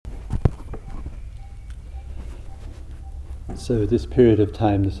So this period of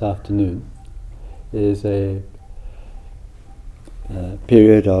time this afternoon is a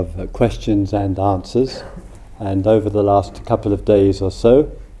period of questions and answers, and over the last couple of days or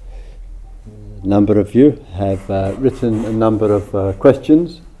so, a number of you have written a number of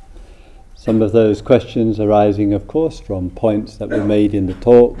questions. Some of those questions arising, of course, from points that were made in the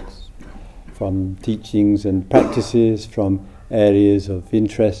talks, from teachings and practices, from areas of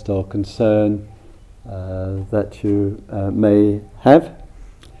interest or concern that you may have.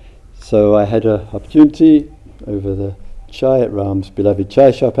 So I had an opportunity over the chai at Ram's beloved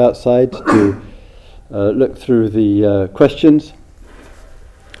chai shop outside to look through the questions.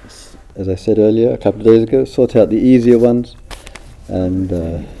 As I said earlier, a couple of days ago, sort out the easier ones and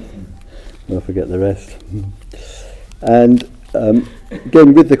I'll forget the rest. And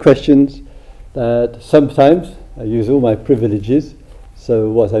again, with the questions, that sometimes I use all my privileges. So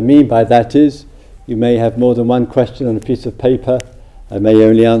what I mean by that is, you may have more than one question on a piece of paper. I may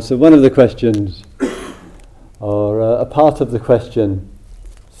only answer one of the questions, or a part of the question.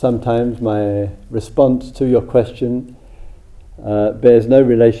 Sometimes my response to your question bears no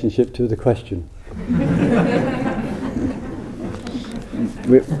relationship to the question.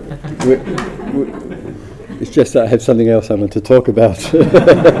 It's just that I have something else I want to talk about.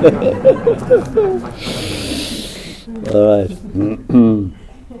 All right.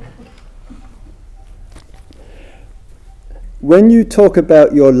 When you talk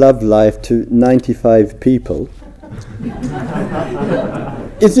about your love life to 95 people,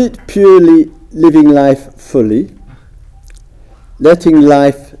 is it purely living life fully, letting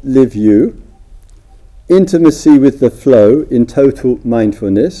life live you, intimacy with the flow in total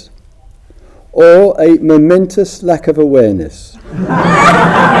mindfulness, or a momentous lack of awareness?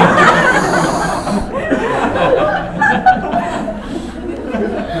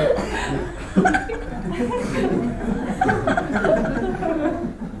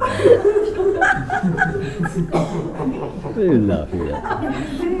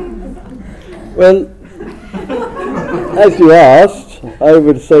 Well, as you asked, I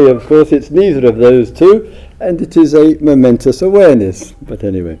would say, of course, it's neither of those two, and it is a momentous awareness. But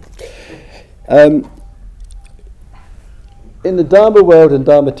anyway, in the Dharma world and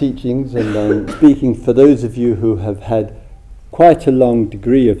Dharma teachings, and I'm speaking for those of you who have had quite a long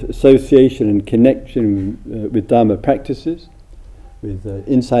degree of association and connection with Dharma practices, with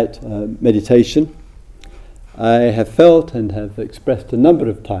insight meditation, I have felt and have expressed a number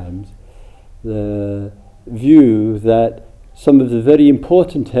of times the view that some of the very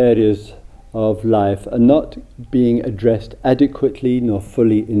important areas of life are not being addressed adequately nor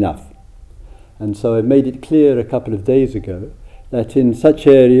fully enough. And so I made it clear a couple of days ago that in such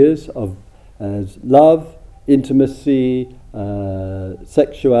areas as love, intimacy,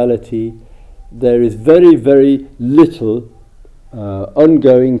 sexuality, there is very, very little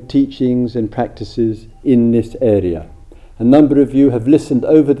ongoing teachings and practices in this area. A number of you have listened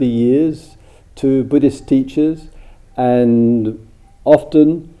over the years to Buddhist teachers, and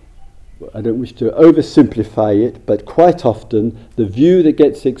often, I don't wish to oversimplify it, but quite often the view that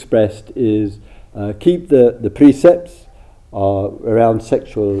gets expressed is keep the precepts around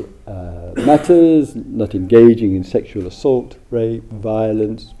sexual matters, not engaging in sexual assault, rape,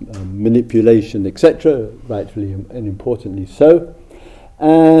 violence, manipulation, etc., rightfully and importantly so.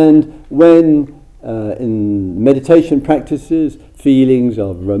 And when in meditation practices, feelings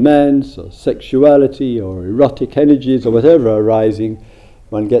of romance or sexuality or erotic energies or whatever are arising,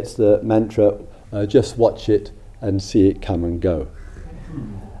 one gets the mantra, just watch it and see it come and go.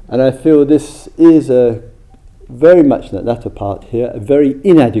 And I feel this is very much that latter part here, a very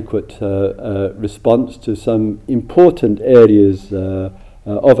inadequate response to some important areas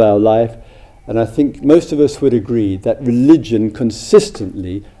of our life. And I think most of us would agree that religion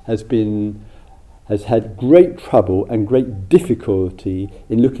consistently has had great trouble and great difficulty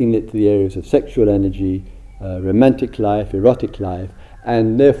in looking at the areas of sexual energy, romantic life, erotic life,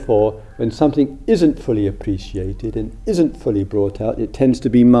 and therefore when something isn't fully appreciated and isn't fully brought out, it tends to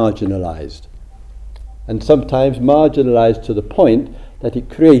be marginalized. And sometimes marginalized to the point that it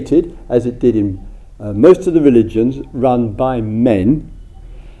created, as it did in most of the religions run by men,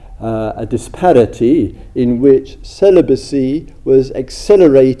 a disparity in which celibacy was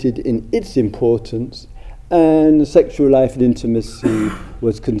accelerated in its importance and sexual life and intimacy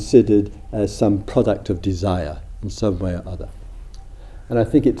was considered as some product of desire in some way or other. And I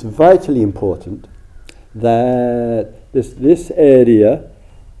think it's vitally important that this area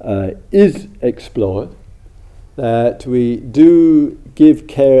is explored, that we do give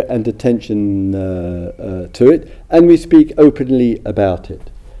care and attention to it, and we speak openly about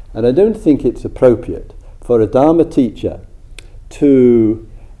it. And I don't think it's appropriate for a Dharma teacher to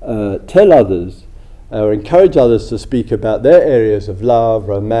tell others or encourage others to speak about their areas of love,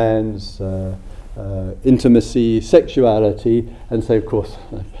 romance, intimacy, sexuality, and say, of course,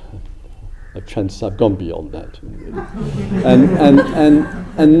 I've gone beyond that,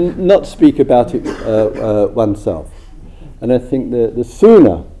 and not speak about it oneself. And I think that the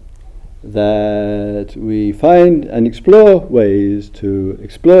sooner that we find and explore ways to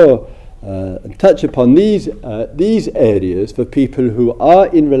explore and touch upon these areas for people who are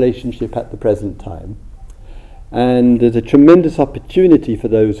in relationship at the present time, and there's a tremendous opportunity for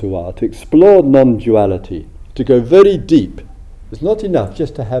those who are to explore non-duality, to go very deep. It's not enough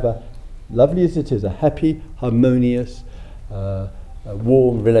just to have a, lovely as it is, a happy, harmonious, a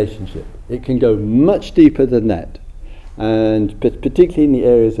warm relationship. It can go much deeper than that, and particularly in the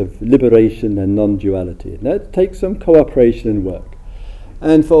areas of liberation and non-duality. And that takes some cooperation and work.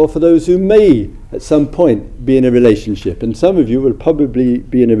 And for those who may at some point be in a relationship, and some of you will probably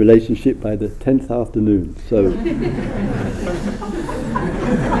be in a relationship by the 10th afternoon, so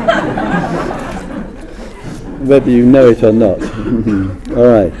whether you know it or not. All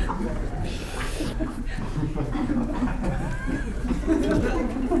right.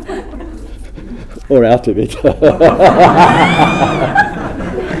 Or out of it.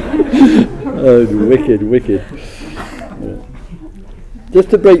 Oh, wicked. Just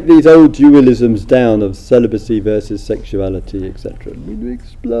to break these old dualisms down of celibacy versus sexuality, etc. We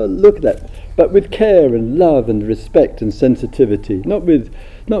explore, look at that, but with care and love and respect and sensitivity, not with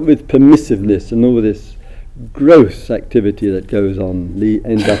permissiveness and all this gross activity that goes on,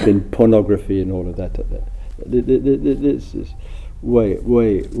 ends up in pornography and all of that. This is way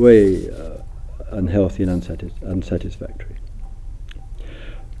unhealthy and unsatisfactory.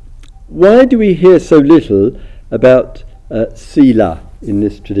 Why do we hear so little about sila in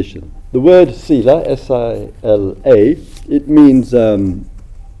this tradition? The word sila, S-I-L-A, it means,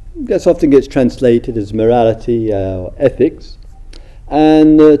 that often gets translated as morality or ethics,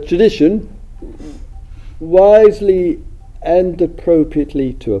 and the tradition, wisely and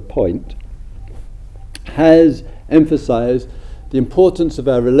appropriately to a point, has emphasized the importance of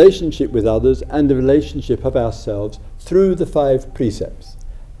our relationship with others and the relationship of ourselves through the 5 precepts.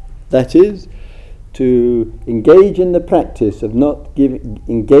 That is, to engage in the practice of not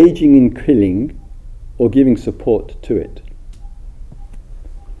engaging in killing or giving support to it.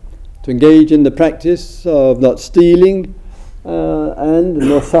 To engage in the practice of not stealing and, at a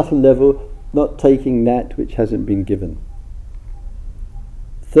more subtle level, not taking that which hasn't been given.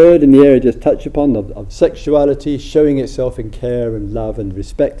 Third, in the area just touched upon, of sexuality, showing itself in care and love and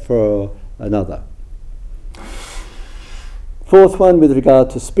respect for another. Fourth one, with regard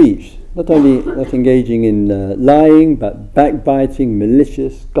to speech, not only not engaging in lying, but backbiting,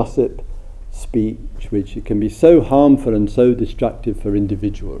 malicious, gossip, speech, which can be so harmful and so destructive for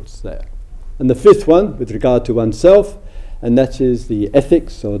individuals there. And the fifth one, with regard to oneself, and that is the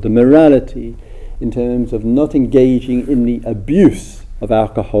ethics or the morality in terms of not engaging in the abuse of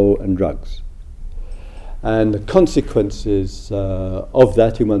alcohol and drugs, and the consequences of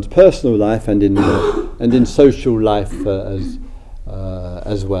that in one's personal life and in social life as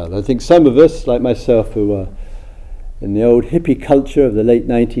well. I think some of us, like myself, who were in the old hippie culture of the late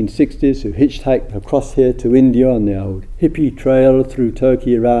 1960s, who hitchhiked across here to India on the old hippie trail through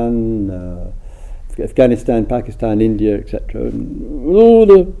Turkey, Iran, Afghanistan, Pakistan, India, etc., and all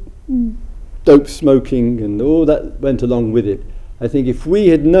the dope smoking and all that went along with it. I think if we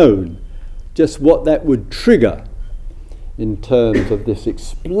had known just what that would trigger in terms of this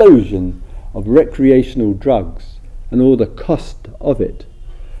explosion of recreational drugs and all the cost of it,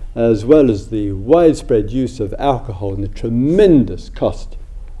 as well as the widespread use of alcohol and the tremendous cost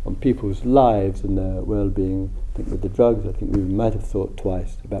on people's lives and their well-being, I think with the drugs, I think we might have thought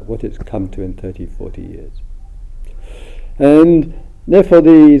twice about what it's come to in 30, 40 years. And therefore,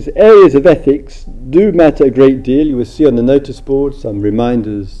 these areas of ethics do matter a great deal. You will see on the notice board some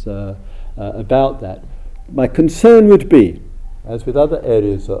reminders about that. My concern would be, as with other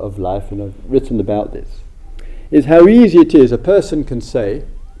areas of life, and I've written about this, is how easy it is. A person can say,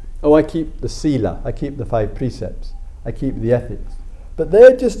 oh, I keep the sila, I keep the 5 precepts, I keep the ethics. But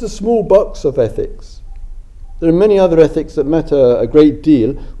they're just a small box of ethics. There are many other ethics that matter a great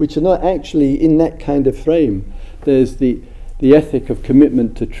deal, which are not actually in that kind of frame. There's the ethic of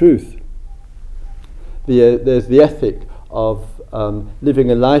commitment to truth. There's the ethic of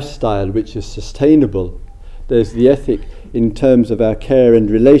living a lifestyle which is sustainable. There's the ethic in terms of our care and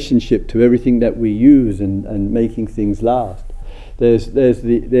relationship to everything that we use and making things last. There's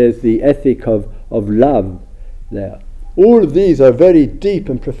the ethic of love there. All of these are very deep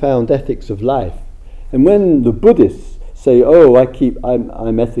and profound ethics of life. And when the Buddhists say, oh,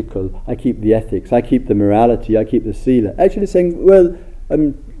 I'm ethical, I keep the ethics, I keep the morality, I keep the sila. Actually saying, well,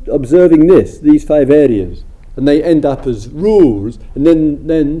 I'm observing these 5 areas. And they end up as rules. And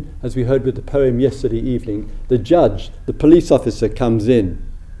then, as we heard with the poem yesterday evening, the judge, the police officer comes in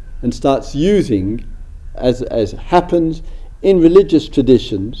and starts using, as happens in religious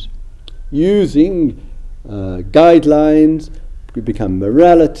traditions, using guidelines. It becomes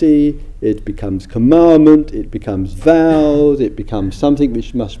morality, it becomes commandment, it becomes vows, it becomes something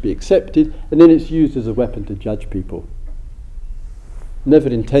which must be accepted, and then it's used as a weapon to judge people. Never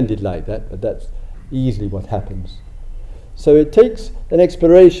intended like that, but that's easily what happens. So it takes an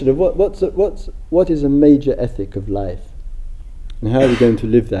exploration of what is a major ethic of life, and how are we going to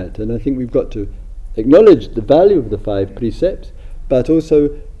live that. And I think we've got to acknowledge the value of the 5 precepts, but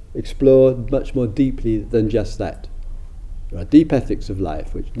also explore much more deeply than just that. There are deep ethics of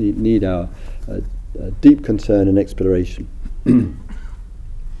life which need our deep concern and exploration.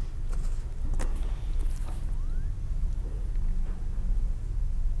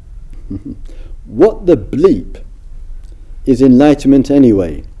 What the bleep is enlightenment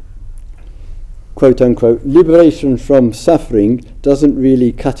anyway? Quote unquote, liberation from suffering doesn't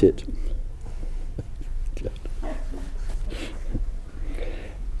really cut it.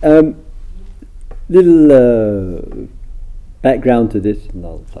 Little background to this.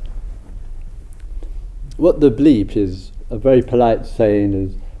 What the bleep is, a very polite saying,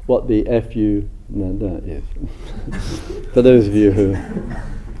 is what the FU is. For those of you who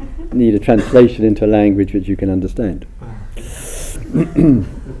need a translation into a language which you can understand.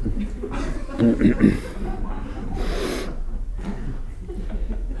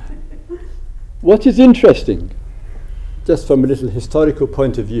 What is interesting, just from a little historical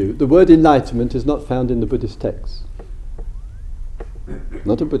point of view, the word enlightenment is not found in the Buddhist texts.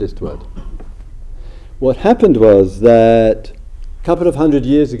 Not a Buddhist word. What happened was that a couple of 100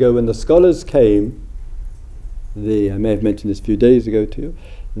 years ago, when the scholars came, I may have mentioned this a few days ago too,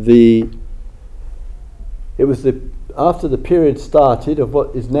 after the period started of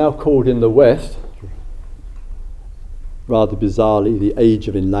what is now called in the West, rather bizarrely, the Age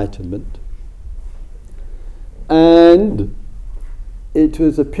of Enlightenment. And it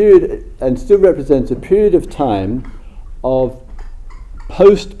was a period, and still represents a period of time, of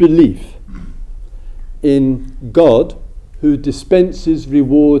post-belief in God, who dispenses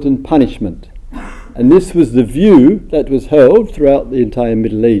reward and punishment. And this was the view that was held throughout the entire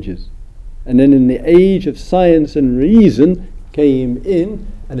Middle Ages. And then in the age of science and reason came in,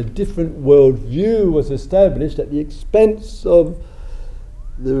 and a different worldview was established at the expense of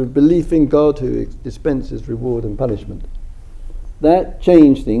the belief in God who dispenses reward and punishment. That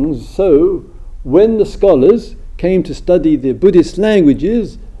changed things. So when the scholars came to study the Buddhist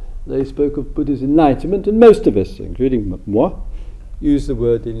languages, they spoke of Buddha's enlightenment, and most of us, including moi, use the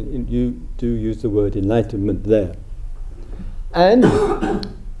word use the word enlightenment there. And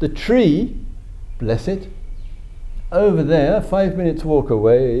the tree, bless it, over there, 5 minutes walk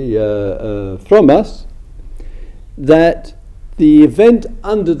away from us, that the event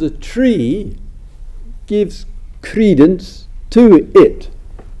under the tree gives credence to it.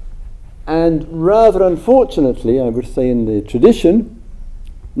 And rather unfortunately, I would say in the tradition,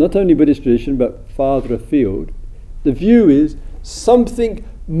 not only Buddhist tradition, but farther afield, the view is something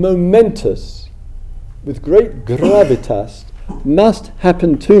momentous with great gravitas must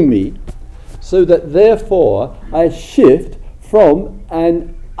happen to me, so that therefore I shift from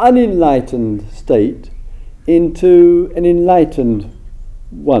an unenlightened state into an enlightened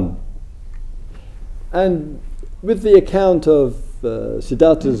one. And with the account of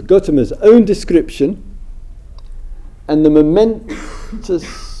Siddhartha Gautama's own description and the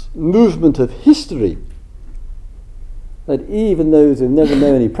momentous movement of history, that even those who never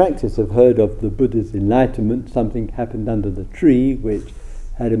know any practice have heard of the Buddha's enlightenment, something happened under the tree which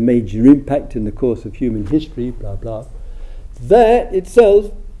had a major impact in the course of human history, blah blah. That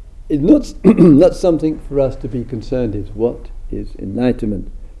itself is not something for us to be concerned with. What is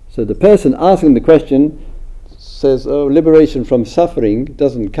enlightenment? So the person asking the question says, oh, liberation from suffering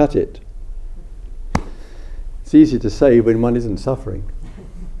doesn't cut it. It's easy to say when one isn't suffering.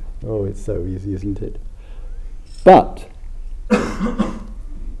 Oh, it's so easy, isn't it? But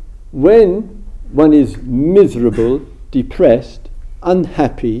when one is miserable, depressed,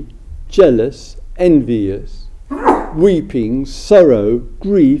 unhappy, jealous, envious, weeping, sorrow,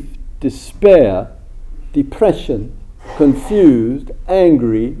 grief, despair, depression, confused,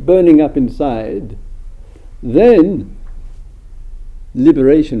 angry, burning up inside, then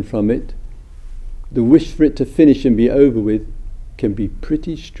liberation from it, the wish for it to finish and be over with, can be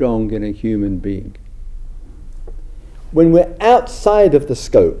pretty strong in a human being. when we're outside of the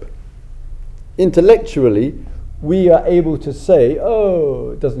scope, intellectually, we are able to say,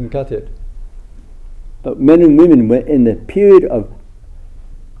 oh, it doesn't cut it. But men and women were in a period of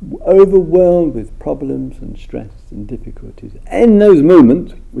overwhelmed with problems and stress and difficulties. In those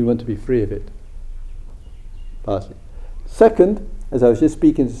moments, we want to be free of it. Partly. Second, as I was just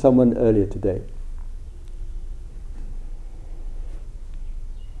speaking to someone earlier today,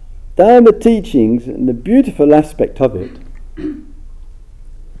 Dharma teachings, and the beautiful aspect of it,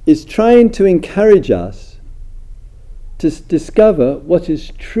 is trying to encourage us to discover what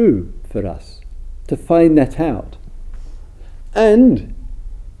is true for us, to find that out. And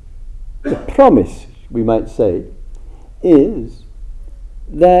the promise, we might say, is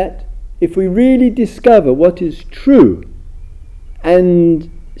that if we really discover what is true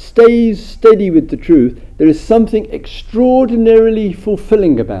and stays steady with the truth, there is something extraordinarily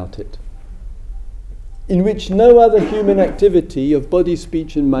fulfilling about it, in which no other human activity of body,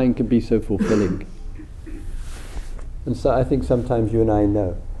 speech and mind can be so fulfilling. And so I think sometimes you and I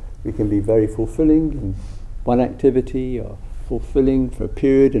know we can be very fulfilling in one activity, or fulfilling for a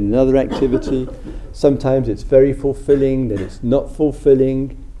period in another activity. Sometimes it's very fulfilling, then it's not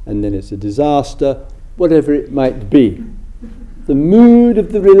fulfilling, and then it's a disaster, whatever it might be. The mood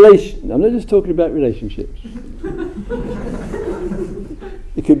of the relation. I'm not just talking about relationships.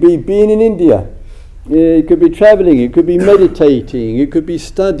 It could be being in India. It could be traveling. It could be meditating. It could be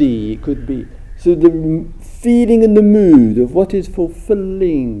study. It could be... So the feeling and the mood of what is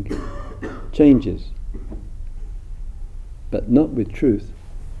fulfilling changes. But not with truth.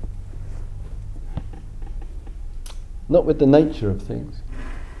 Not with the nature of things.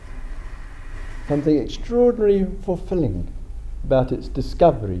 Something extraordinarily fulfilling about its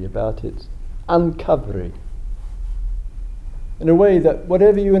discovery, about its uncovering. In a way that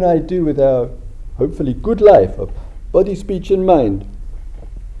whatever you and I do with our hopefully good life of body, speech and mind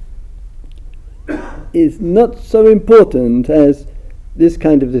is not so important as this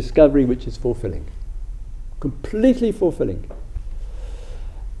kind of discovery which is fulfilling. Completely fulfilling.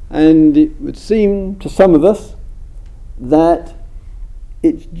 And it would seem to some of us that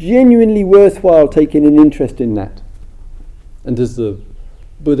it's genuinely worthwhile taking an interest in that. And as the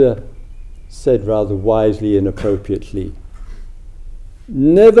Buddha said rather wisely and appropriately,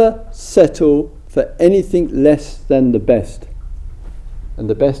 never settle for anything less than the best. And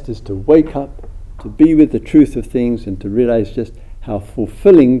the best is to wake up, to be with the truth of things, and to realize just how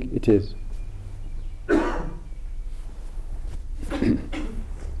fulfilling it is.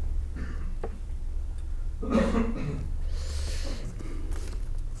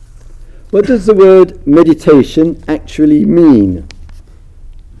 What does the word meditation actually mean?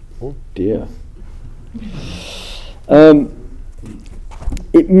 Oh dear.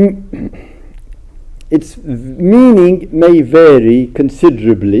 Its meaning may vary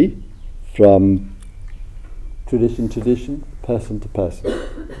considerably from tradition to tradition, person to person.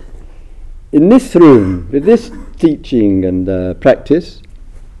 In this room, with this teaching and practice,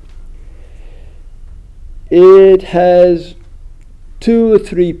 it has 2 or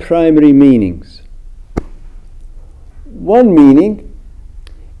 3 primary meanings. One meaning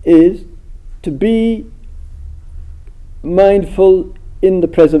is to be mindful in the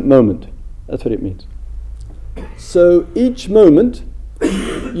present moment. That's what it means. So each moment,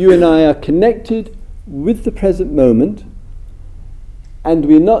 you and I are connected with the present moment, and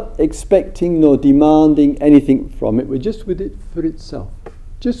we're not expecting nor demanding anything from it. We're just with it for itself.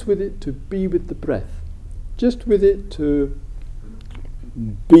 Just with it to be with the breath. Just with it to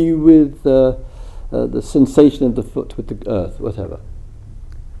be with the sensation of the foot with the earth, whatever.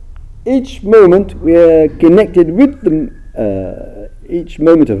 Each moment we are connected with each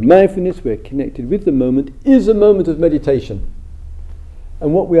moment of mindfulness, we're connected with the moment, is a moment of meditation.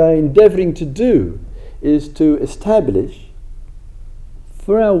 And what we are endeavouring to do is to establish,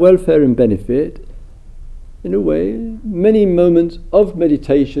 for our welfare and benefit, in a way, many moments of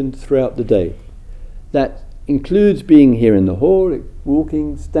meditation throughout the day. That includes being here in the hall,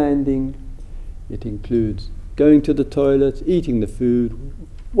 walking, standing. It includes going to the toilet, eating the food,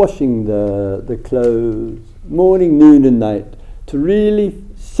 washing the clothes, morning, noon and night, to really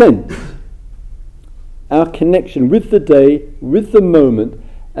sense our connection with the day, with the moment,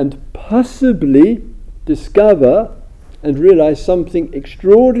 and possibly discover and realize something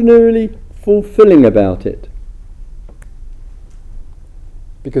extraordinarily fulfilling about it.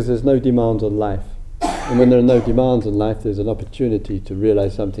 Because there's no demands on life. And when there are no demands on life, there's an opportunity to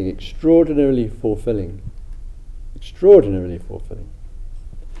realize something extraordinarily fulfilling. Extraordinarily fulfilling.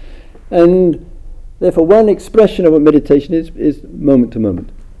 And therefore one expression of what meditation is moment to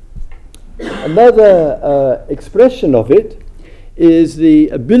moment. Another expression of it is the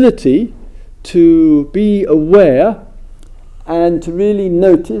ability to be aware and to really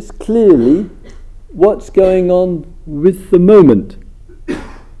notice clearly what's going on with the moment.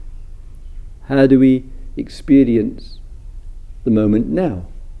 How do we experience the moment now?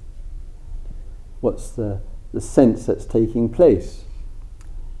 What's the sense that's taking place?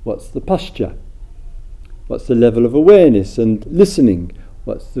 What's the posture? What's the level of awareness and listening?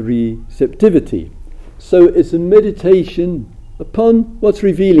 What's the receptivity? So it's a meditation upon what's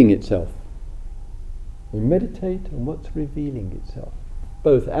revealing itself. We meditate on what's revealing itself,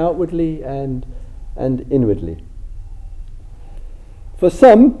 both outwardly and inwardly. For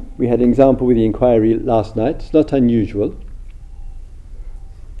some, we had an example with the inquiry last night, it's not unusual.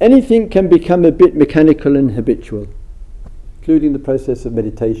 Anything can become a bit mechanical and habitual, including the process of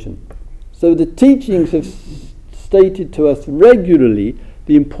meditation. So the teachings have stated to us regularly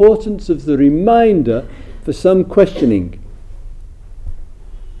the importance of the reminder for some questioning.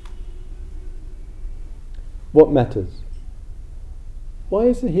 What matters? Why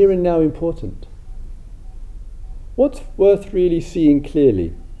is the here and now important? What's worth really seeing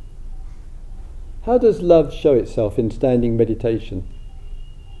clearly? How does love show itself in standing meditation?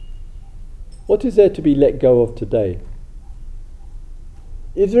 What is there to be let go of today?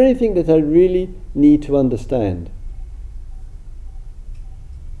 Is there anything that I really need to understand?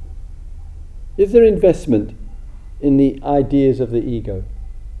 Is there investment in the ideas of the ego?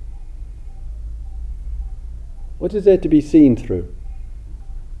 What is there to be seen through?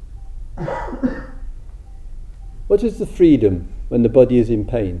 What is the freedom when the body is in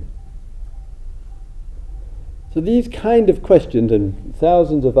pain? So these kind of questions, and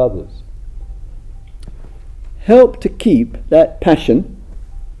thousands of others, help to keep that passion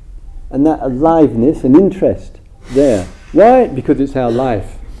and that aliveness and interest there. Why? Because it's our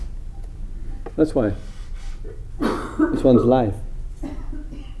life. That's why. It's one's life.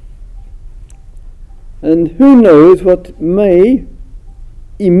 And who knows what may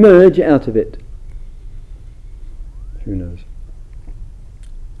emerge out of it? Who knows?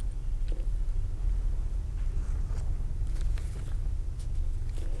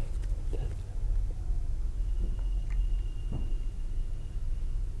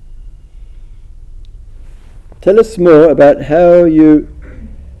 Tell us more about how you...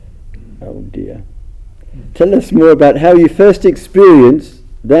 Oh dear. Tell us more about how you first experienced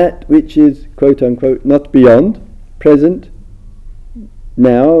that which is, quote unquote, not beyond, present,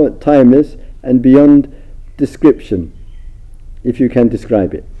 now, timeless, and beyond description, if you can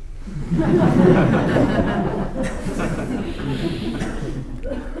describe it.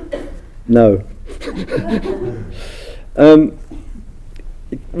 No.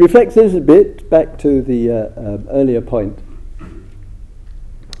 It reflects a little bit back to the earlier point.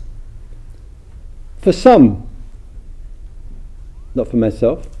 For some, not for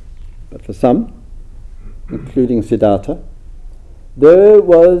myself, but for some, including Siddhartha, there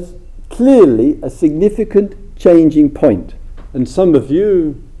was clearly a significant changing point. And some of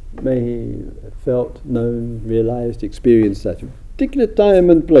you may have felt, known, realized, experienced that. A particular time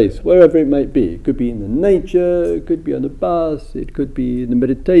and place, wherever it might be. It could be in the nature, it could be on a bus, it could be in the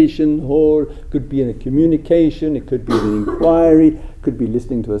meditation hall, it could be in a communication, it could be in an inquiry, it could be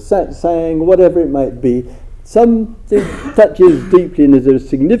listening to a satsang, whatever it might be. Something touches deeply and there's a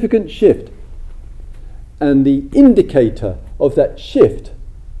significant shift. And the indicator of that shift,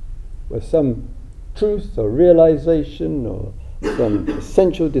 where some truth or realization or some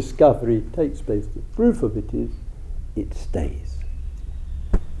essential discovery takes place, the proof of it is, it stays.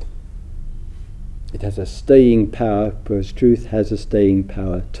 It has a staying power, because truth has a staying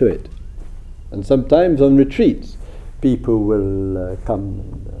power to it. And sometimes on retreats, people will come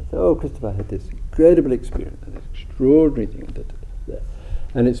and say, "Oh, Christopher, I had this incredible experience, an extraordinary thing."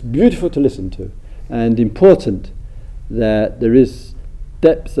 And it's beautiful to listen to, and important that there is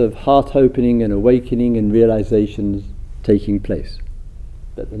depth of heart opening and awakening and realizations taking place.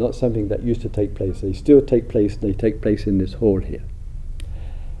 That they're not something that used to take place. They still take place, and they take place in this hall here.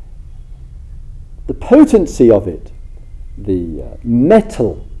 The potency of it, the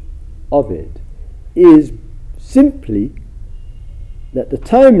metal of it, is simply that the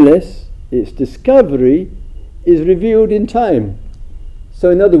timeless, its discovery, is revealed in time. So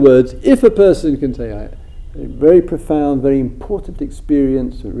in other words, if a person can say, "I had a very profound, very important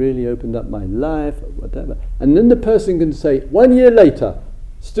experience that really opened up my life," or whatever, and then the person can say, 1 year later,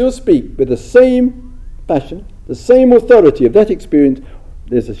 still speak with the same passion, the same authority of that experience,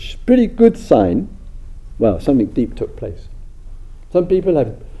 there's a pretty good sign, well, something deep took place. Some people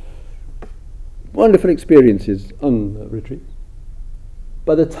have wonderful experiences on retreat,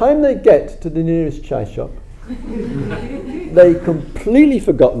 by the time they get to the nearest chai shop, they've completely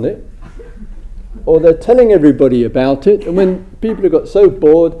forgotten it, or they're telling everybody about it, and when people have got so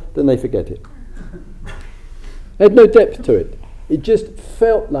bored, then they forget it. It had no depth to it. It just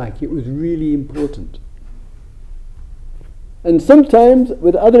felt like it was really important. And sometimes,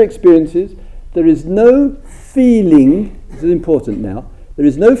 with other experiences, there is no feeling, this is important now, there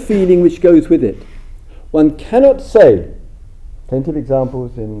is no feeling which goes with it. One cannot say, plenty of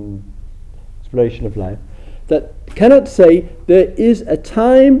examples in exploration of life, that cannot say there is a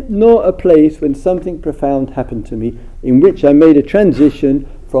time nor a place when something profound happened to me in which I made a transition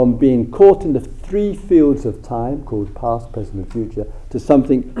from being caught in the three fields of time, called past, present and future, to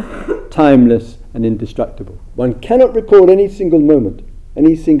something timeless and indestructible. One cannot record any single moment,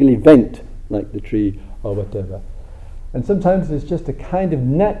 any single event, like the tree or whatever. And sometimes there's just a kind of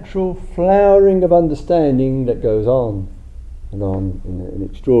natural flowering of understanding that goes on and on in an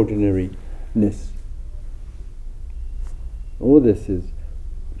extraordinariness. All this is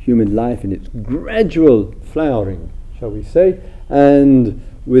human life in its gradual flowering, shall we say, and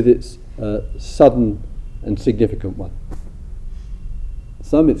with its sudden and significant one.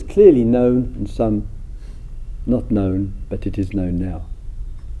 Some it's clearly known and some not known, but it is known now.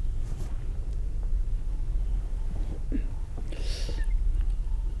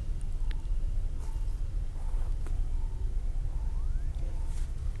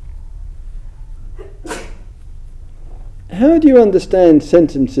 How do you understand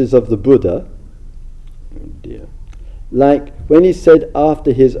sentences of the Buddha, oh dear, like when he said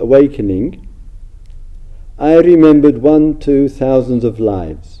after his awakening, I remembered 1-2 thousands of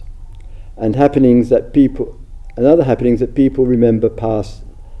lives and happenings that people, and other happenings that people remember past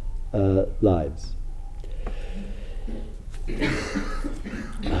lives.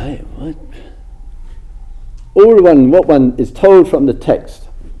 What one is told from the text,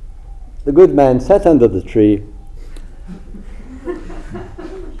 the good man sat under the tree.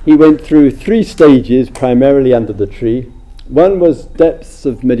 He went through 3 stages, primarily under the tree. One was depths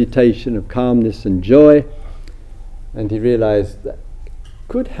of meditation, of calmness and joy, and he realized that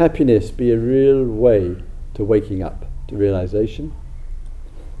could happiness be a real way to waking up, to realization?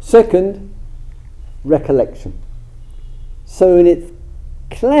 Second, recollection. So in its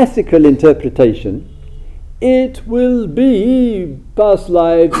classical interpretation, it will be past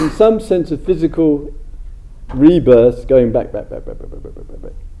lives in some sense of physical rebirth, going back.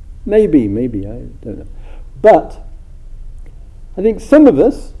 Maybe, I don't know. But I think some of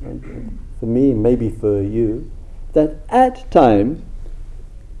us, for me, maybe for you, that at times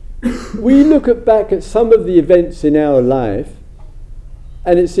we look back at some of the events in our life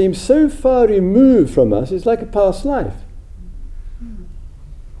and it seems so far removed from us, it's like a past life.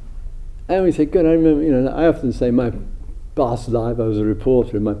 And we say, good, I remember, I often say my past life I was a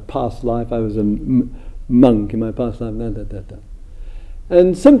reporter, in my past life I was a monk, in my past life,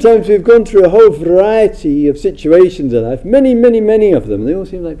 And sometimes we've gone through a whole variety of situations in life, many of them. They all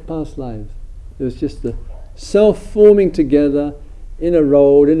seem like past lives. It was just the self-forming together in a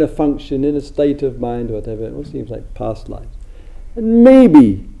role, in a function, in a state of mind, whatever. It all seems like past lives. And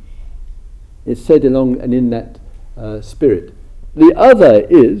maybe it's said along and in that spirit. The other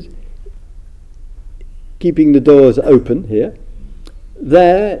is, keeping the doors open here,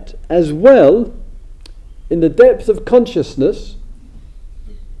 that as well, in the depth of consciousness,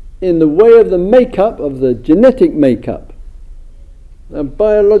 in the way of the makeup, of the genetic makeup, a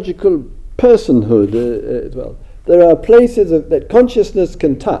biological personhood as well, there are places that consciousness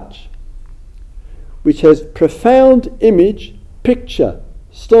can touch, which has profound image, picture,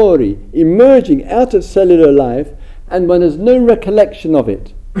 story, emerging out of cellular life, and one has no recollection of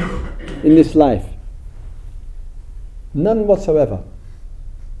it in this life. None whatsoever.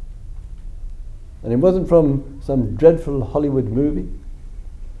 And it wasn't from some dreadful Hollywood movie,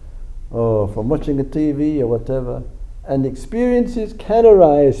 or from watching a TV or whatever. And experiences can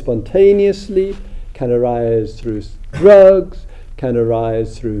arise spontaneously, can arise through drugs, can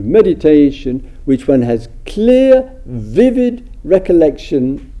arise through meditation, which one has clear, vivid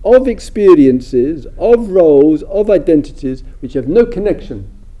recollection of experiences, of roles, of identities, which have no connection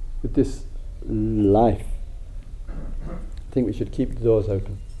with this life. I think we should keep the doors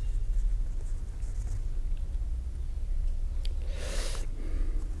open.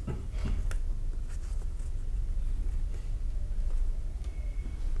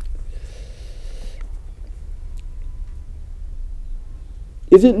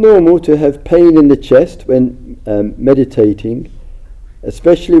 Is it normal to have pain in the chest when meditating,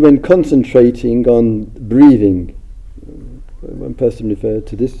 especially when concentrating on breathing? One person referred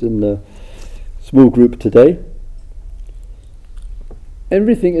to this in a small group today.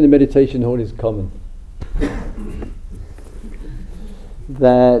 everything in the meditation hall is common.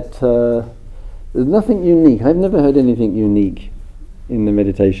 That there's nothing unique. I've never heard anything unique in the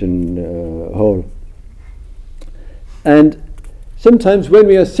meditation hall. And sometimes when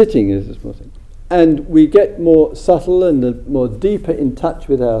we are sitting, and we get more subtle and more deeper in touch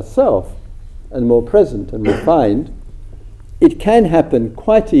with ourselves, and more present and refined, it can happen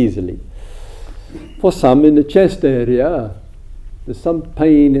quite easily. For some in the chest area, there's some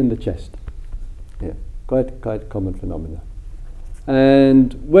pain in the chest. Yeah, quite common phenomena.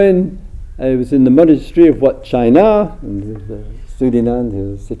 And when I was in the monastery of Wat China, and with Sudinan,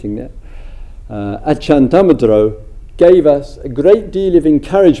 who was sitting there, Ajahn Tamadro gave us a great deal of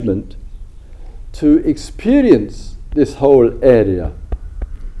encouragement to experience this whole area.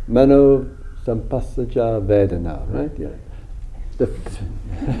 Mano Sampassaja Vedana, right? Yeah. The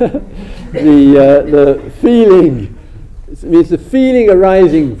feeling, it means the feeling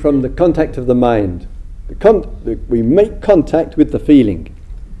arising from the contact of the mind. We make contact with the feeling.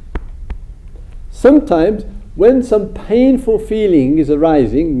 Sometimes, when some painful feeling is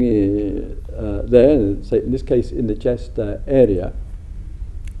arising there, say in this case in the chest area,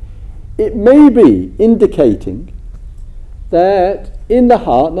 it may be indicating that in the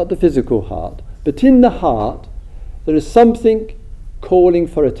heart, not the physical heart, but in the heart, there is something calling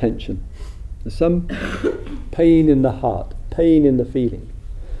for attention. There's some pain in the heart, pain in the feeling.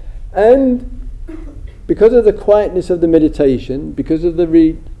 And because of the quietness of the meditation, because of the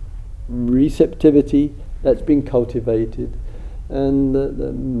receptivity that's been cultivated, and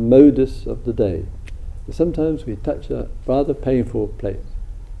the modus of the day, sometimes we touch a rather painful place.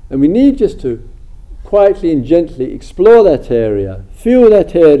 And we need just to quietly and gently explore that area, feel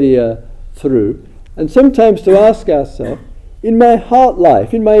that area through, and sometimes to ask ourselves, in my heart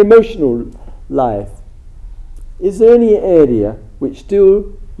life, in my emotional life, is there any area which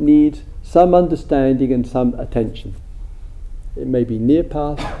still needs some understanding and some attention? It may be near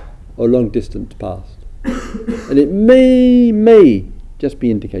past or long distance past. And it may just be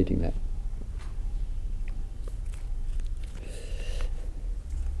indicating that.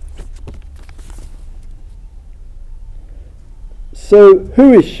 So,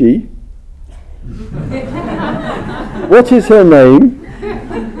 who is she? What is her name?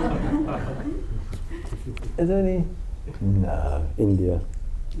 Is there any? No, India.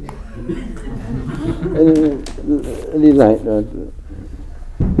 Any light?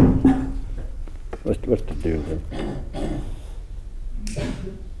 What's to do then?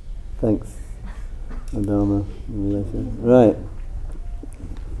 Thanks, Dharma. Right.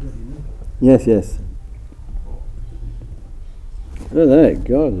 Yes. Oh, right,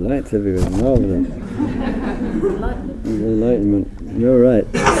 God, lights everywhere, marvellous. Enlightenment, you're right.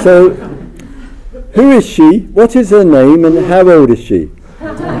 So, who is she, what is her name, and how old is she?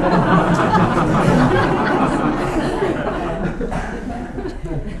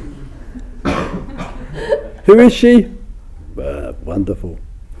 Who is she? Wonderful.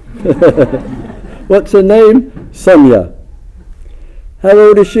 What's her name? Sonia. How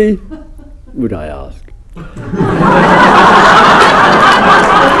old is she? Would I ask?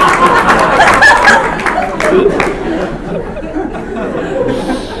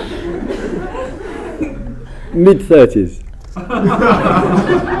 Mid-30s.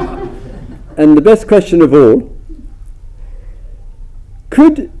 And the best question of all,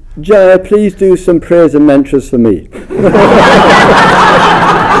 could Jaya please do some prayers and mantras for me?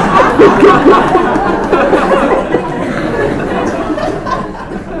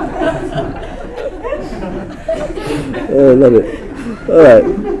 Oh, love it. All right.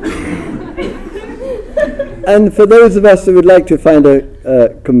 And for those of us who would like to find a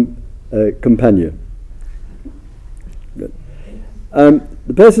companion,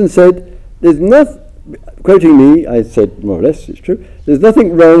 the person said, "There's nothing." Quoting me, I said more or less, it's true. There's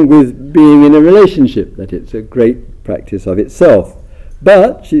nothing wrong with being in a relationship; that it's a great practice of itself.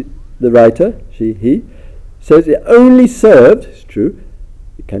 But the writer, he says it only served. It's true.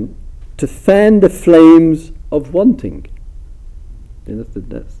 It can to fan the flames of wanting.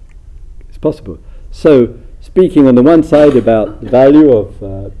 It's possible. So, speaking on the one side about the value of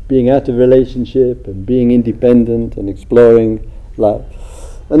being out of relationship and being independent and exploring life,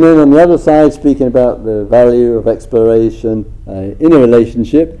 and then on the other side speaking about the value of exploration in a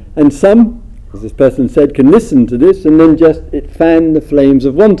relationship, and some, as this person said, can listen to this and then just it fan the flames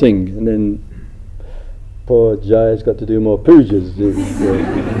of wanting, and then poor Jaya's got to do more pujas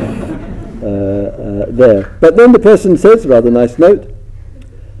there. But then the person says, rather nice note,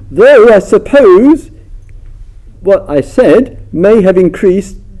 though I suppose what I said may have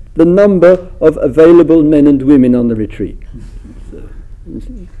increased the number of available men and women on the retreat. So,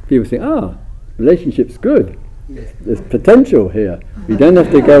 people think, relationship's good. There's potential here. We don't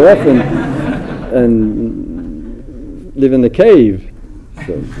have to go off and live in the cave.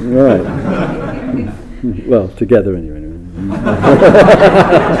 So, right. Well, together anyway.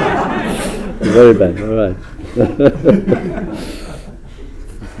 Very bad. All right.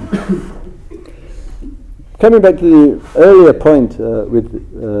 Coming back to the earlier point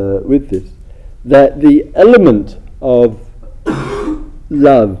with this, that the element of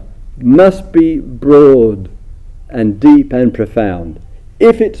love must be broad and deep and profound.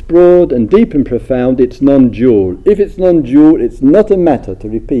 If it's broad and deep and profound, it's non-dual. If it's non-dual, it's not a matter, to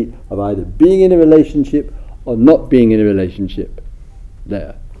repeat, of either being in a relationship or not being in a relationship.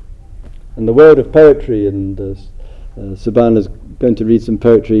 There. And the world of poetry, and Sabana's going to read some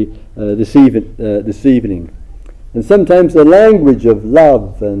poetry this evening. And sometimes the language of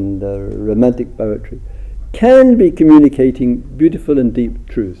love and romantic poetry can be communicating beautiful and deep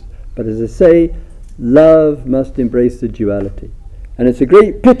truths. But as I say, love must embrace the duality. And it's a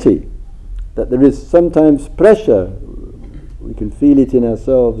great pity that there is sometimes pressure, we can feel it in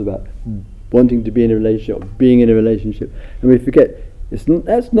ourselves, about wanting to be in a relationship or being in a relationship, and we forget that's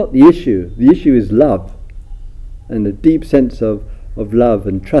not the issue. The issue is love, and a deep sense of love,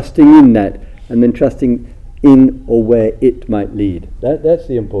 and trusting in that, and then trusting in or where it might lead. That's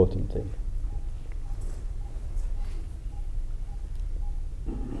the important thing.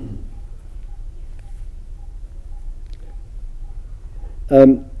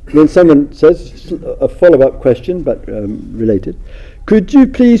 When someone says, a follow-up question, but related, could you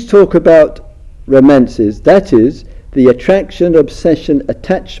please talk about romances, that is, the attraction, obsession,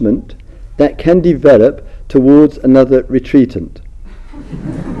 attachment that can develop towards another retreatant?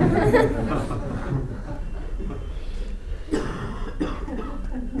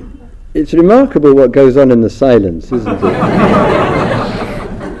 It's remarkable what goes on in the silence, isn't it?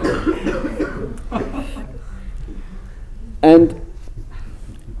 And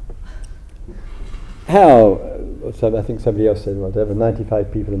how, so I think somebody else said, whatever,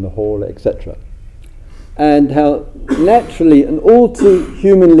 95 people in the hall, etc. And how naturally and all too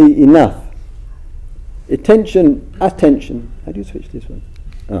humanly enough, attention, how do you switch this one?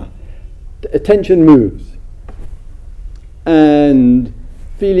 Attention moves. And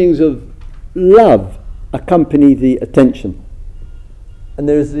feelings of love accompany the attention. And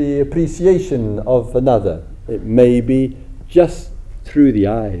there's the appreciation of another. It may be just through the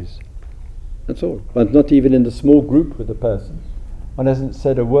eyes. That's all. One's not even in the small group with the person. One hasn't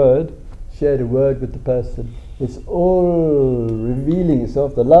said a word, shared a word with the person. It's all revealing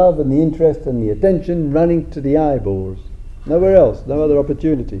itself, the love and the interest and the attention running to the eyeballs. Nowhere else, no other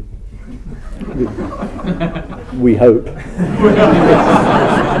opportunity. We hope.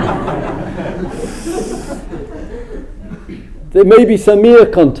 There may be some ear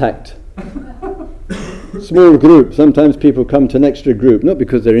contact. Small group. Sometimes people come to an extra group, not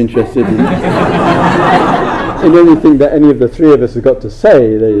because they're interested in anything that any of the three of us have got to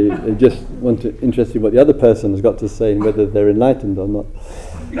say. They just interested in what the other person has got to say and whether they're enlightened or not.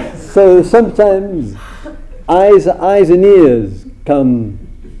 So sometimes eyes and ears come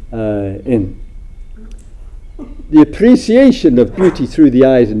in. The appreciation of beauty through the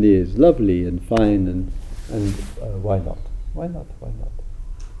eyes and ears, lovely and fine, and why not? Why not?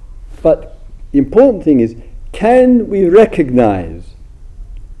 But the important thing is, can we recognize,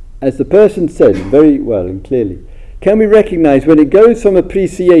 as the person said very well and clearly, can we recognize when it goes from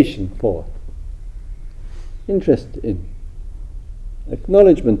appreciation for, interest in,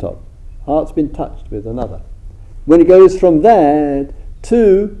 acknowledgement of, heart's been touched with another, when it goes from that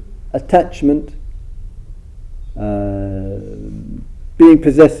to attachment, being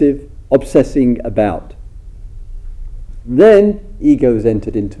possessive, obsessing about, then ego is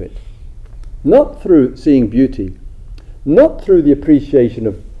entered into it. Not through seeing beauty, not through the appreciation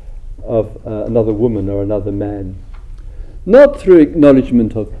of another woman or another man, not through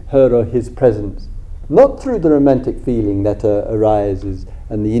acknowledgement of her or his presence, not through the romantic feeling that arises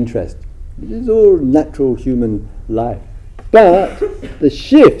and the interest. It is all natural human life. But the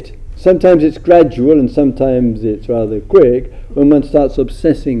shift, sometimes it's gradual and sometimes it's rather quick, when one starts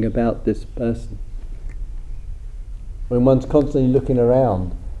obsessing about this person. When one's constantly looking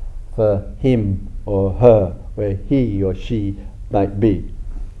around for him or her, where he or she might be,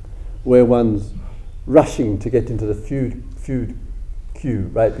 where one's rushing to get into the feud queue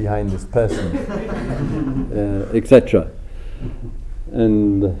right behind this person, etc.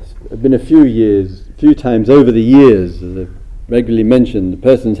 And it's been a few times over the years, as I've regularly mentioned, the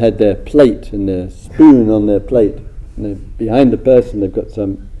person's had their plate and their spoon on their plate, and behind the person they've got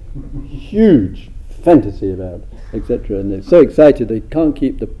some huge fantasy about etc. And they're so excited they can't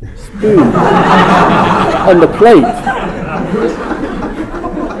keep the spoon on the plate.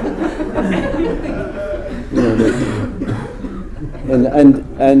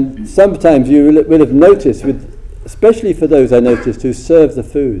 And sometimes you will have noticed, especially for those I noticed who serve the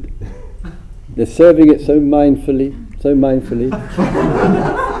food, they're serving it so mindfully,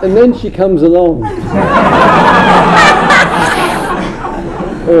 and then she comes along,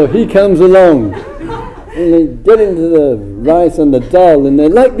 or he comes along, and they get into the rice and the dal, and they're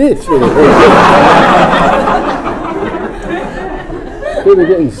like this with it. People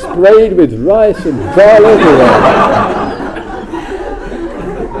getting sprayed with rice and dal everywhere.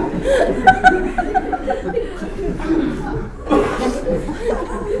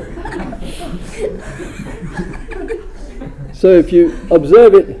 So if you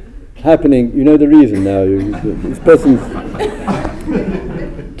observe it happening, you know the reason now. This person's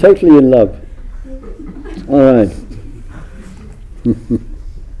totally in love. All right.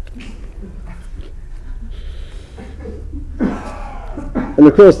 And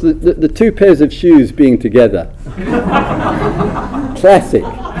of course, the two pairs of shoes being together. Classic.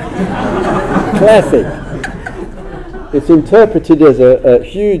 It's interpreted as a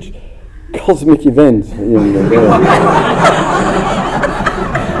huge cosmic event.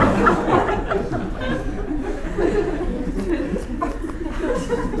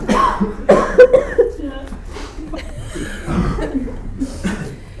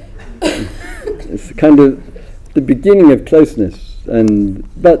 It's kind of the beginning of closeness,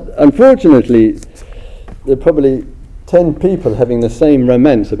 but unfortunately there are probably 10 people having the same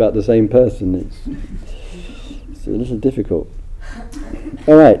romance about the same person. It's a little difficult.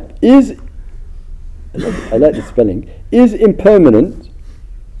 All right. I like the spelling. Is impermanent?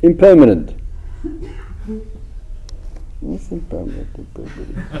 What's impermanent?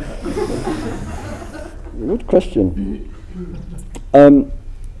 Good question.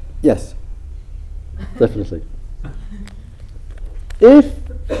 Yes, definitely. If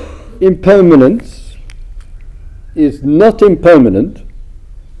impermanence is not impermanent,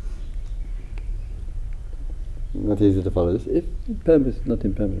 not easy to follow this. If impermanence is not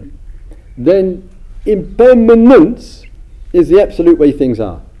impermanent, then impermanence is the absolute way things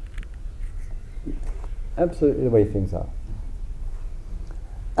are. Absolutely the way things are.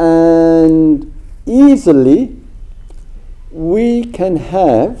 And easily we can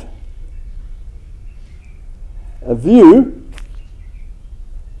have a view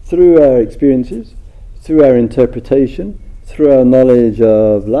through our experiences, through our interpretation, through our knowledge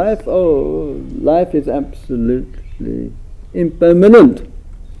of life. Oh, life is absolutely impermanent.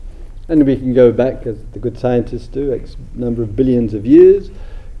 And we can go back, as the good scientists do, X number of billions of years,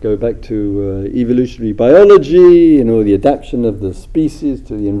 go back to evolutionary biology and all the adaptation of the species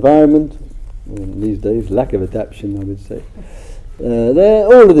to the environment. In these days, lack of adaptation, I would say.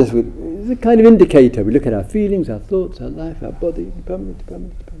 All of this is a kind of indicator. We look at our feelings, our thoughts, our life, our body. Impermanent.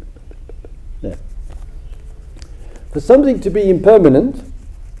 Yeah. For something to be impermanent,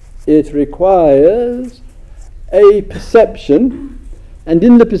 it requires a perception. And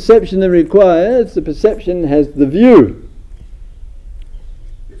in the perception it requires, the perception has the view.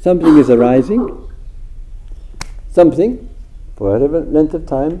 Something is arising. Something, for whatever length of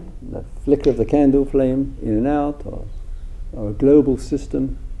time, the flicker of the candle flame in and out, or a global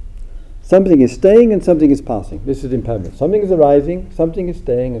system. Something is staying and something is passing. This is impermanent. Something is arising, something is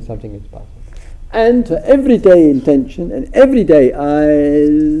staying, and something is passing. And to everyday intention and everyday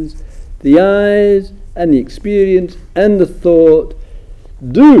eyes, the eyes and the experience and the thought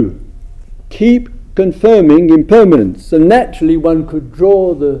do keep confirming impermanence. So naturally one could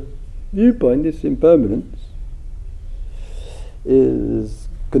draw the viewpoint, this impermanence is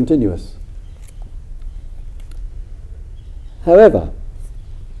continuous. However,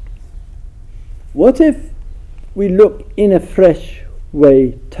 what if we look in a fresh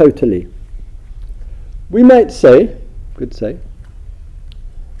way totally? We might could say,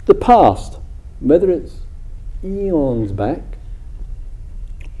 the past, whether it's eons back,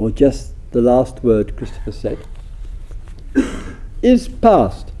 or just the last word Christopher said, is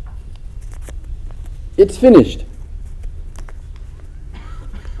past. It's finished.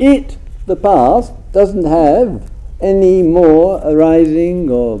 The past, doesn't have any more arising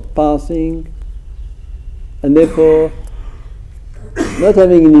or passing, and therefore not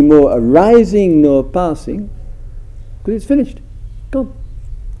having any more arising nor passing, because it's finished, gone.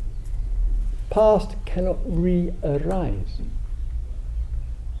 Past cannot re-arise.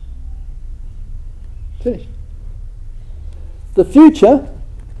 Finished. The future,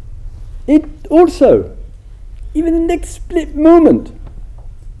 it also, even the next split moment,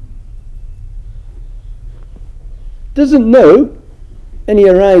 doesn't know any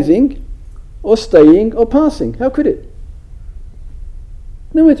arising or staying or passing. How could it?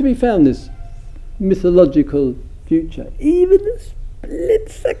 Nowhere to be found, this mythological future, even a split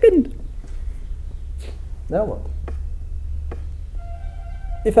second. Now what?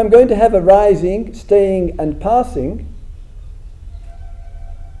 If I'm going to have arising, staying and passing,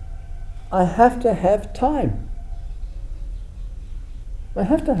 I have to have time. I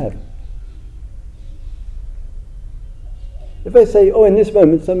have to have. If I say, oh, in this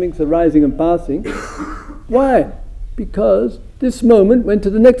moment something's arising and passing, why? Because this moment went to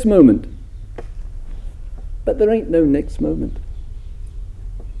the next moment. But there ain't no next moment.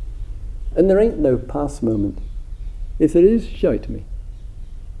 And there ain't no past moment. If there is, show it to me.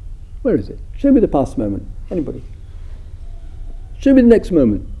 Where is it? Show me the past moment. Anybody? Show me the next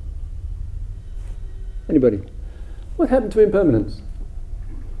moment. Anybody? What happened to impermanence?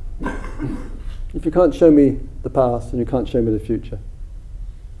 If you can't show me the past and you can't show me the future,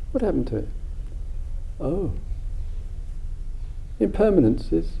 what happened to it? Oh,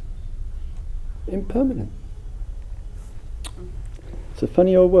 impermanence is impermanent. It's a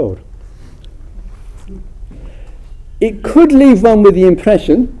funny old world. It could leave one with the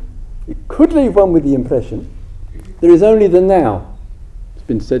impression, there is only the now. It's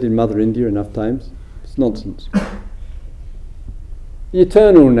been said in Mother India enough times. It's nonsense. The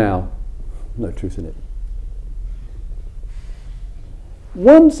eternal now, no truth in it.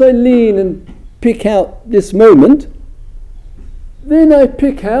 Once I lean and pick out this moment, then I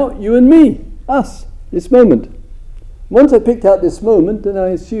pick out you and me, us, this moment. Once I picked out this moment, then I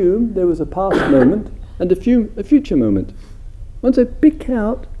assume there was a past moment and a future moment. Once I pick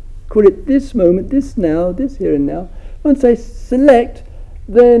out, call it this moment, this now, this here and now, once I select,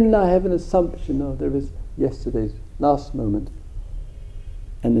 then I have an assumption, oh, there is yesterday's last moment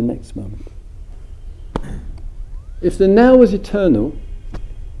and the next moment. If the now was eternal,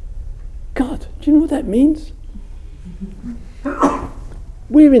 God, do you know what that means?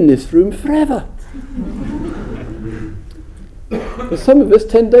 We're in this room forever. For some of us,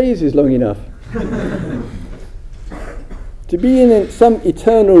 10 days is long enough. To be in some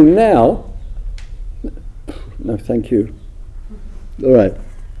eternal now, no, thank you. All right.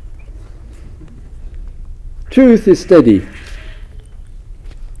 Truth is steady.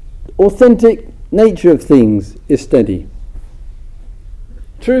 Authentic nature of things is steady.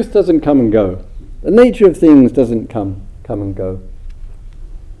 Truth doesn't come and go. The nature of things doesn't come and go.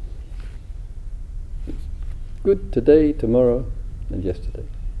 It's good today, tomorrow, and yesterday.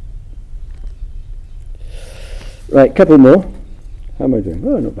 Right, couple more. How am I doing?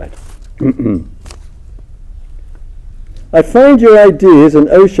 Oh, not bad. I find your ideas and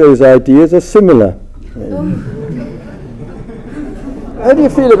Osho's ideas are similar. How do you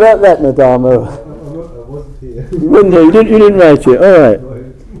feel about that, Nadamo? I wasn't here. You weren't here, you didn't write it. All right.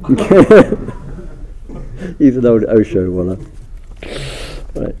 He's an old Osho walla.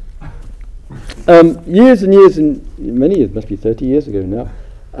 Right. Years and years, and many years, must be 30 years ago now,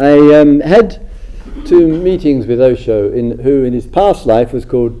 I had 2 meetings with Osho, who in his past life was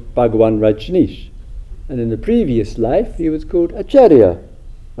called Bhagawan Rajneesh, and in the previous life he was called Acharya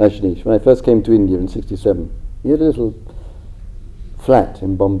Rajneesh. When I first came to India in '67, he had a little flat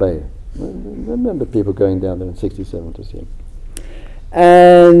in Bombay. I remember people going down there in '67 to see him.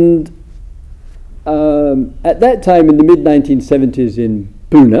 And at that time, in the mid-1970s in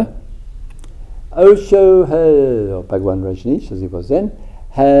Pune, Osho had, or Bhagawan Rajneesh as he was then,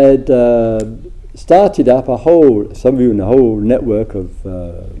 had started up a whole network of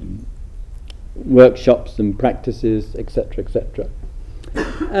workshops and practices, etc., etc.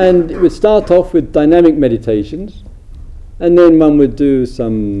 And it would start off with dynamic meditations, and then one would do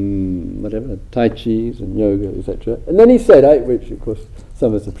some, Tai Chis and yoga, etc. And then he said, which of course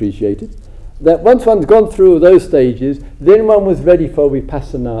some of us appreciated, that once one's gone through those stages, then one was ready for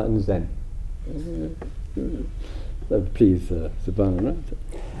Vipassana and Zen. So please, Subhana, right?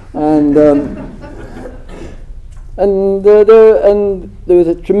 And there was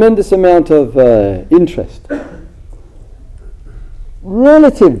a tremendous amount of interest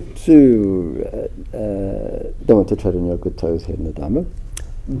relative to, don't want to tread on your good toes here in the Dharma,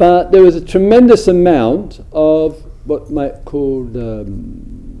 but there was a tremendous amount of what might call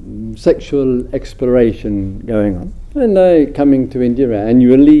sexual exploration going on. And I, coming to India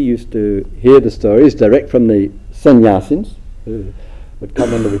annually, used to hear the stories direct from the sannyasins who would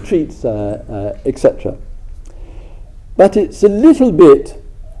come on the retreats, etc. But it's a little bit,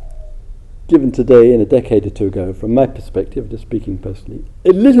 given today and a decade or two ago, from my perspective, just speaking personally,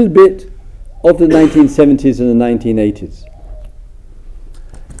 a little bit of the 1970s and the 1980s.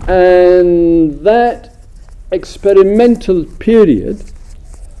 And that experimental period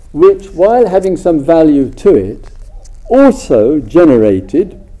which, while having some value to it, also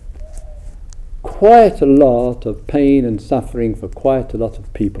generated quite a lot of pain and suffering for quite a lot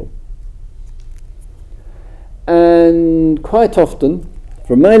of people. And quite often,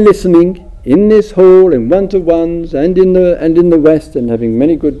 from my listening in this hall, in one-to-ones, and in the West, and having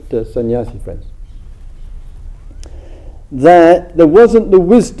many good sannyasi friends, that there wasn't the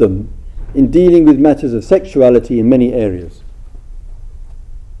wisdom in dealing with matters of sexuality in many areas.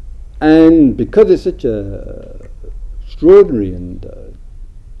 And because it's such a extraordinary and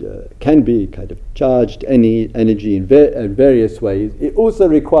can be kind of charged energy in various ways, it also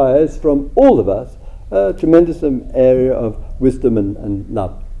requires from all of us a tremendous area of wisdom and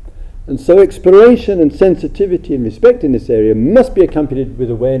love. And so exploration and sensitivity and respect in this area must be accompanied with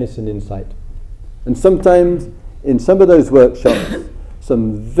awareness and insight. And sometimes in some of those workshops,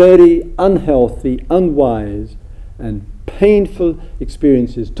 some very unhealthy, unwise and painful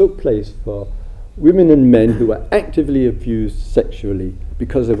experiences took place for women and men who were actively abused sexually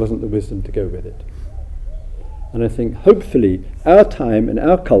because there wasn't the wisdom to go with it. And I think hopefully our time and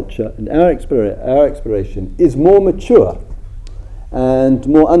our culture and our exploration is more mature and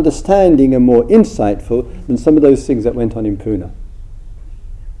more understanding and more insightful than some of those things that went on in Pune.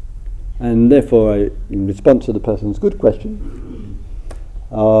 And therefore, in response to the person's good question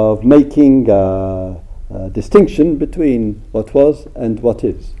of making a distinction between what was and what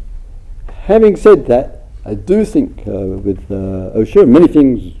is. Having said that, I do think with Osho, many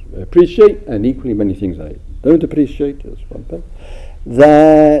things I appreciate and equally many things I don't appreciate, as one part,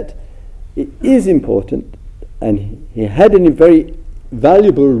 that it is important, and he had a very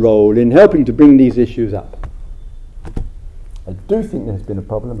valuable role in helping to bring these issues up. I do think there's been a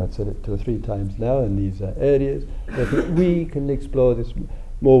problem, I've said it 2 or 3 times now, in these areas. I think we can explore this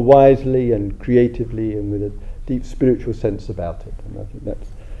more wisely and creatively and with a deep spiritual sense about it. And I think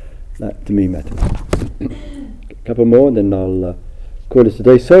that to me matters. A couple more and then I'll call it a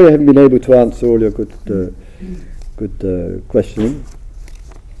day. Sorry I haven't been able to answer all your good questioning.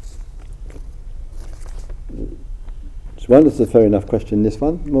 That's a fair enough question, this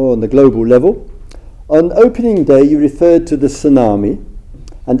one, more on the global level. On opening day you referred to the tsunami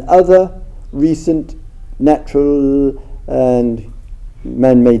and other recent natural and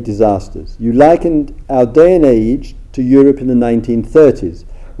man-made disasters. You likened our day and age to Europe in the 1930s,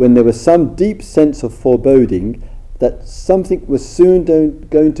 when there was some deep sense of foreboding that something was soon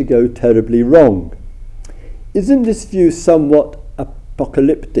going to go terribly wrong. Isn't this view somewhat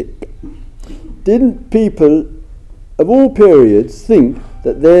apocalyptic? Didn't people of all periods think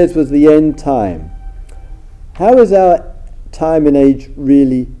that theirs was the end time? How is our time and age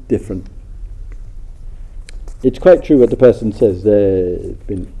really different? It's quite true what the person says. There's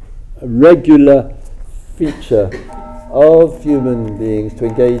been a regular feature of human beings to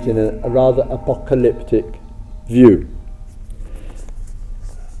engage in a rather apocalyptic view.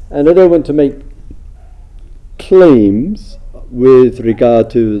 And I don't want to make claims with regard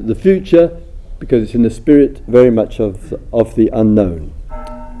to the future because it's in the spirit very much of the unknown.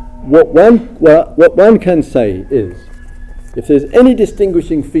 What one can say is, if there's any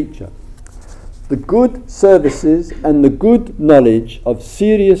distinguishing feature, the good services and the good knowledge of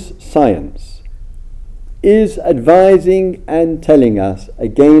serious science is advising and telling us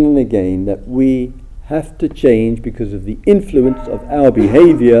again and again that we have to change because of the influence of our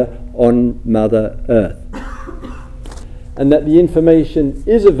behavior on Mother Earth. And that the information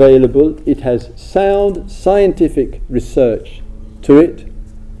is available, it has sound scientific research to it.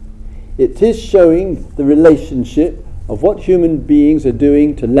 It is showing the relationship of what human beings are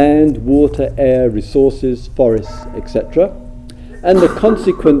doing to land, water, air, resources, forests, etc., and the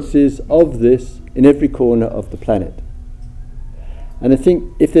consequences of this in every corner of the planet. And I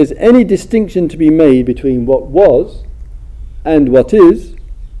think if there's any distinction to be made between what was and what is,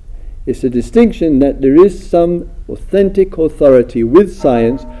 it's a distinction that there is some authentic authority with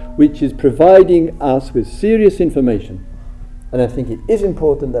science which is providing us with serious information. And I think it is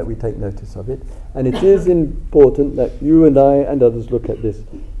important that we take notice of it, and it is important that you and I and others look at this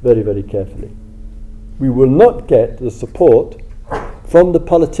very, very carefully. We will not get the support from the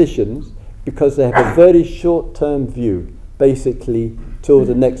politicians because they have a very short-term view, basically till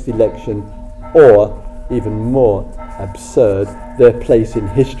the next election, or even more absurd, their place in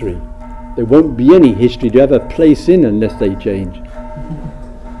history. There won't be any history to have a place in unless they change.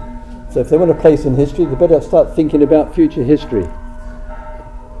 So if they want a place in history, they better start thinking about future history.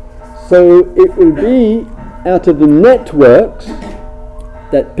 So it will be out of the networks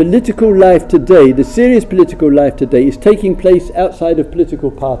that political life today, the serious political life today, is taking place outside of political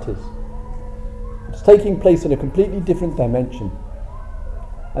parties. It's taking place in a completely different dimension.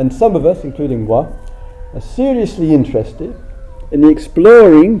 And some of us, including moi, are seriously interested in the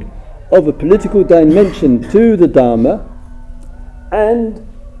exploring of a political dimension to the Dharma, and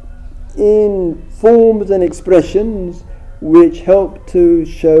in forms and expressions which help to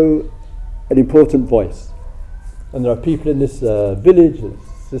show an important voice. And there are people in this village,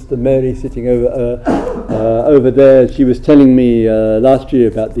 Sister Mary sitting over there. She was telling me last year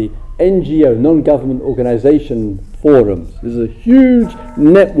about the NGO, non-government organisation forums. There's a huge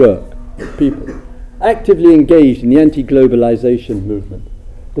network of people actively engaged in the anti-globalisation movement,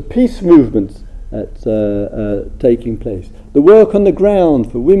 the peace movements that's taking place, the work on the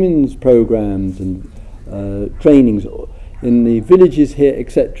ground for women's programs and trainings in the villages here,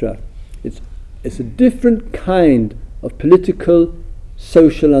 etc. It's a different kind of political,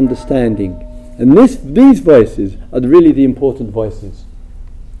 social understanding. And these voices are really the important voices.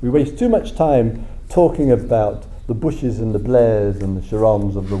 We waste too much time talking about the Bushes and the Blairs and the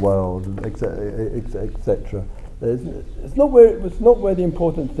Sharons of the world, etc. It's not where the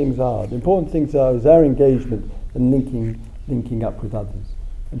important things are. The important things is our engagement and linking up with others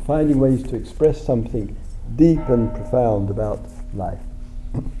and finding ways to express something deep and profound about life.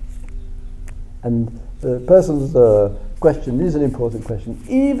 And the person's question is an important question.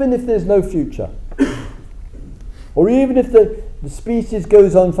 Even if there's no future, or even if the species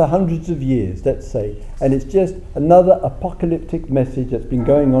goes on for hundreds of years, let's say, and it's just another apocalyptic message that's been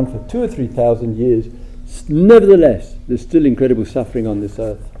going on for 2,000 or 3,000 years, nevertheless, there's still incredible suffering on this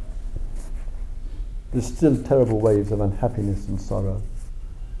earth. There's still terrible waves of unhappiness and sorrow,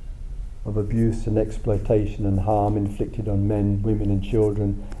 of abuse and exploitation and harm inflicted on men, women and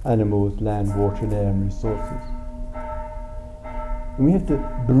children, animals, land, water and air and resources. And we have to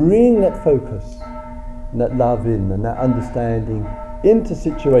bring that focus and that love in and that understanding into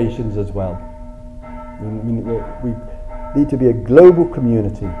situations as well. We need to be a global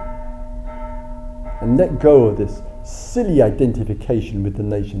community and let go of this silly identification with the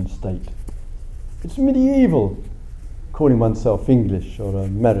nation state. It's medieval, calling oneself English or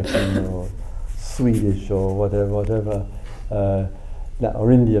American or Swedish or whatever,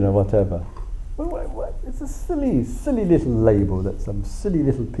 or Indian or whatever. It's a silly little label that some silly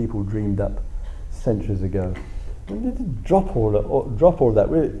little people dreamed up centuries ago. We need to drop all that.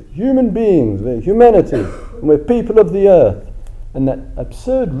 We're human beings, we're humanity, and we're people of the earth. And that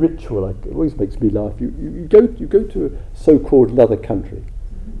absurd ritual, it always makes me laugh. You go to a so-called another country,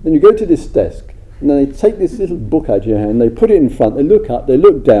 then you go to this desk, and then they take this little book out of your hand, they put it in front, they look up, they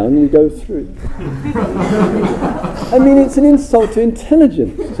look down, and you go through it. I mean, it's an insult to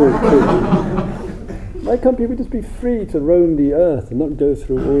intelligence. Why can't people just be free to roam the earth and not go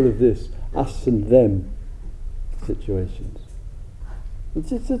through all of this us and them situations?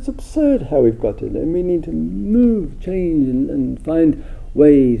 It's absurd how we've got it, and we need to move, change, and find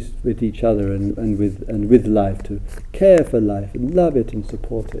ways with each other and with life to care for life and love it and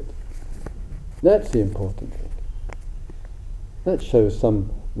support it. That's the important thing. That shows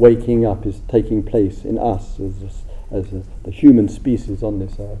some waking up is taking place in us as the human species on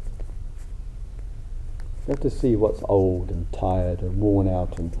this earth. We have to see what's old and tired and worn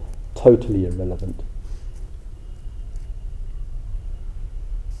out and totally irrelevant.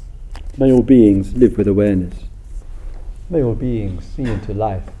 May all beings live with awareness. May all beings see into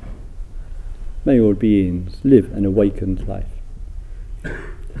life. May all beings live an awakened life.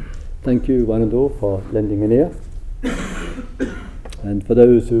 Thank you, one and all, for lending an ear. And for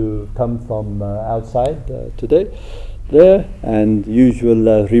those who come from outside today, and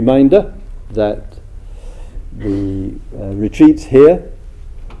usual reminder that the retreats here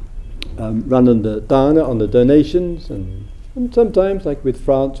run on the dana, on the donations, and sometimes, like with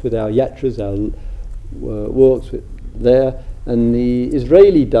France, with our yatras, our walks there, and the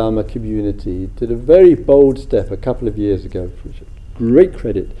Israeli Dharma community did a very bold step a couple of years ago, which is great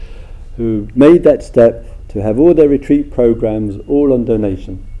credit, who made that step to have all their retreat programs all on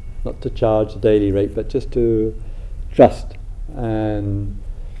donation, not to charge a daily rate, but just to trust. And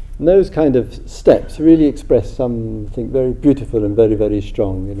those kind of steps really express something very beautiful and very, very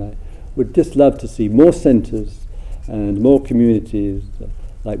strong. And I would just love to see more centres and more communities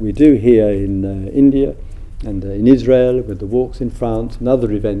like we do here in India and in Israel with the walks in France and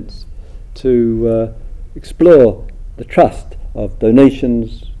other events to explore the trust of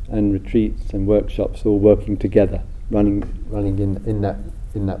donations and retreats and workshops all working together, running in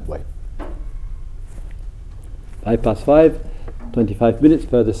that way. 5:05, 25 minutes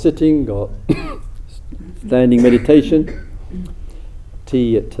further sitting or standing meditation.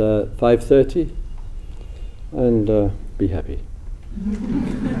 Tea at 5:30, and be happy.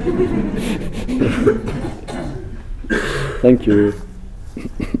 Thank you.